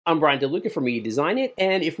I'm Brian DeLuca from eeDesignIt,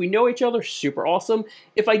 and if we know each other, super awesome.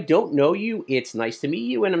 If I don't know you, it's nice to meet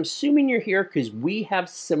you, and I'm assuming you're here because we have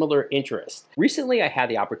similar interests. Recently, I had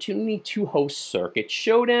the opportunity to host Circuit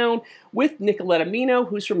Showdown with Nicoletta Mino,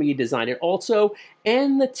 who's from eeDesignIt also,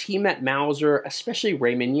 and the team at Mouser, especially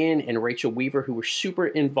Raymond Yin and Rachel Weaver, who were super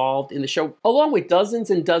involved in the show, along with dozens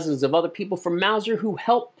and dozens of other people from Mouser who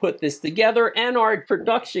helped put this together, and our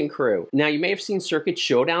production crew. Now, you may have seen Circuit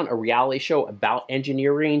Showdown, a reality show about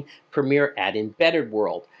engineering, premiere at Embedded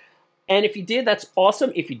World. And if you did, that's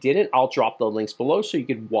awesome. If you didn't, I'll drop the links below so you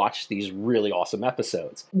could watch these really awesome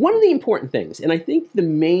episodes. One of the important things, and I think the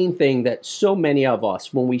main thing that so many of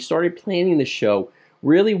us, when we started planning the show,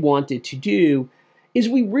 really wanted to do, is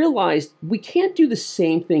we realized we can't do the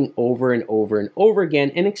same thing over and over and over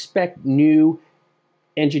again and expect new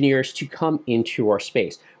engineers to come into our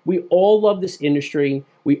space. We all love this industry.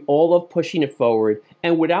 We all love pushing it forward.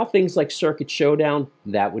 And without things like Circuit Showdown,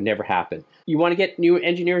 that would never happen. You want to get new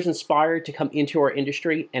engineers inspired to come into our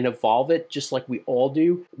industry and evolve it just like we all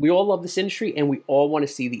do. We all love this industry and we all want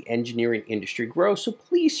to see the engineering industry grow. So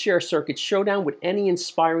please share Circuit Showdown with any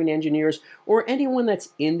inspiring engineers or anyone that's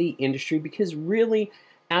in the industry, because really,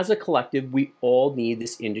 as a collective, we all need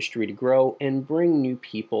this industry to grow and bring new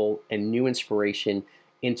people and new inspiration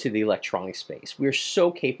into the electronic space. We are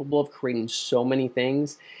so capable of creating so many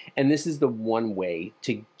things, and this is the one way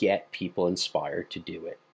to get people inspired to do it.